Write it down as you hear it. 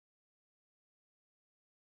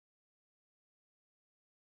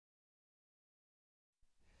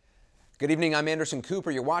Good evening, I'm Anderson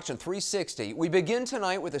Cooper. You're watching 360. We begin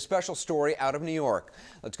tonight with a special story out of New York.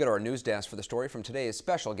 Let's go to our news desk for the story from today's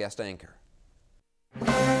special guest anchor.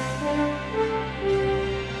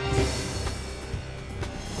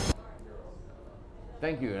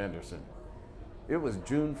 Thank you, Anderson. It was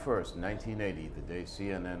June 1st, 1980, the day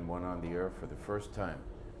CNN went on the air for the first time.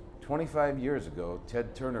 25 years ago,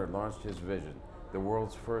 Ted Turner launched his vision, the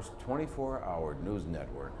world's first 24-hour news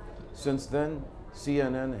network. Since then,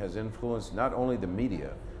 CNN has influenced not only the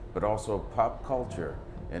media, but also pop culture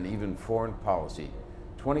and even foreign policy.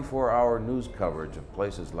 24-hour news coverage of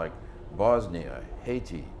places like Bosnia,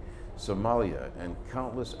 Haiti, Somalia, and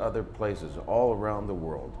countless other places all around the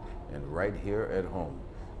world, and right here at home.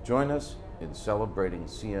 Join us in celebrating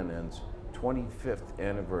CNN's 25th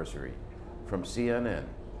anniversary. From CNN,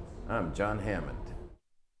 I'm John Hammond.